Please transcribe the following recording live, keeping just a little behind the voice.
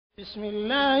بسم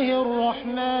الله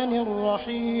الرحمن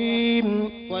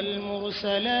الرحيم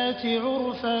والمرسلات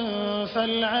عرفا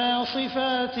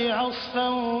فالعاصفات عصفا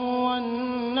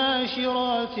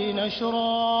والناشرات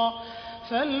نشرا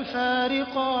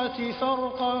فالفارقات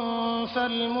فرقا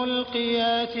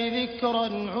فالملقيات ذكرا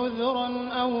عذرا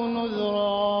أو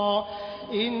نذرا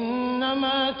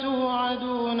إنما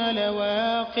توعدون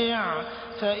لواقع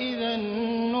فإذا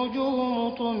النجوم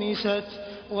طمست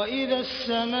وإذا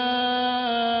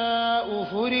السماء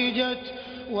فرجت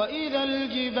وإذا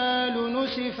الجبال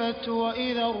نسفت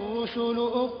وإذا الرسل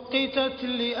أقتت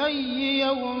لأي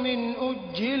يوم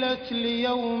أجلت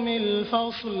ليوم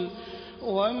الفصل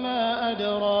وما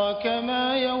أدراك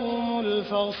ما يوم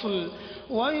الفصل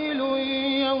ويل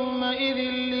يومئذ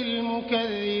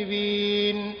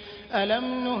للمكذبين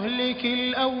ألم نهلك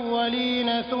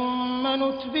الأولين ثم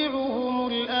نتبعهم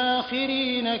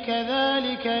الآخرين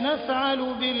كذلك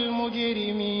نفعل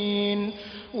بالمجرمين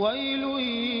ويل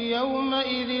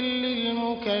يومئذ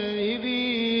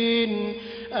للمكذبين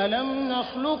ألم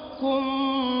نخلقكم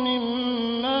من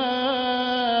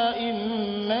ماء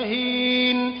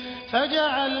مهين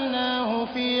فجعلناه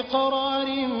في قرار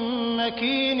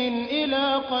مكين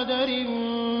إلى قدر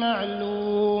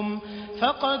معلوم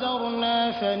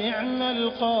فقدرنا فنعم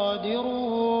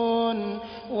القادرون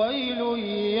ويل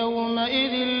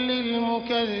يومئذ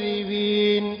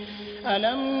للمكذبين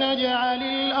ألم نجعل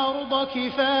الأرض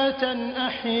كفاة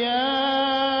أحياء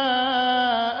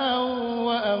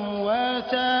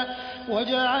وأمواتا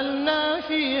وجعلنا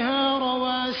فيها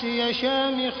رواسي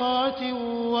شامخات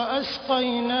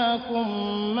وأسقيناكم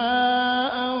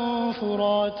ماء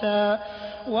فراتا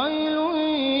ويل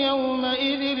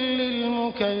يومئذ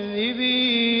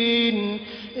للمكذبين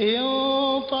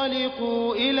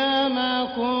انطلقوا إلى ما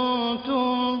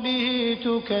كنتم به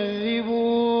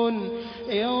تكذبون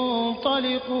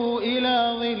انطلقوا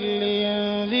إلى ظل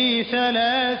ذي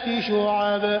 3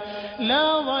 شعب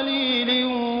لا ظليل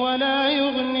ولا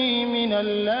يغني من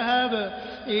اللهب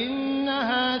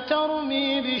إنها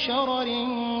ترمي بشرر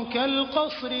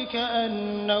كالقصر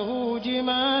كأنه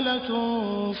جمالة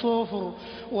صفر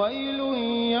ويل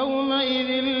يومئذ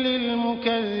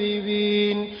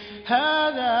للمكذبين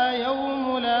هذا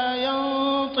يوم لا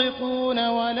ينطقون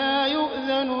ولا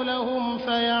يؤذن لهم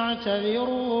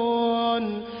فيعتذرون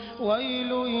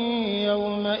ويل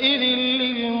يومئذ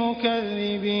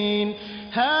للمكذبين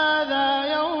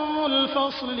هذا يوم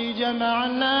الفصل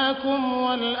جمعناكم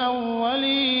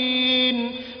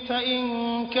والأولين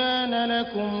فإن كان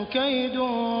لكم كيد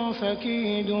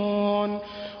فكيدون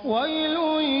ويل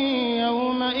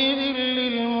يومئذ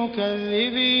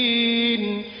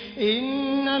للمكذبين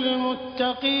إن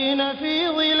المتقين في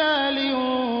ظلال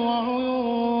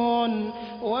وعيون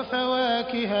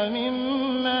وفواكه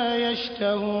مما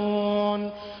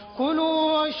يشتهون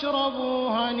كلوا واشربوا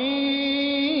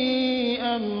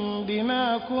هنيئا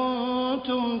بما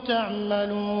كنتم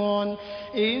تعملون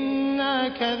إنا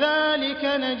كذلك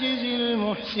نجزي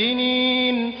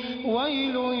المحسنين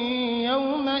ويل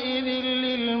يومئذ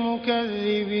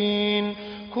للمكذبين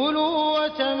كلوا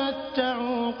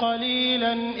وتمتعوا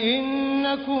قليلا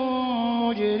إنكم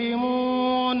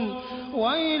مجرمون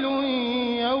ويل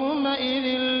يومئذ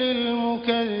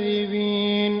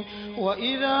للمكذبين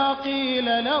وإذا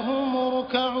قيل لهم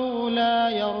اركعوا لا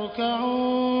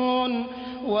يركعون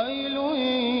ويل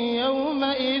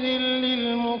يومئذ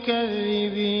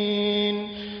للمكذبين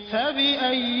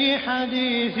فبأي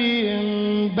حديث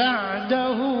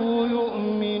بعده يؤمنون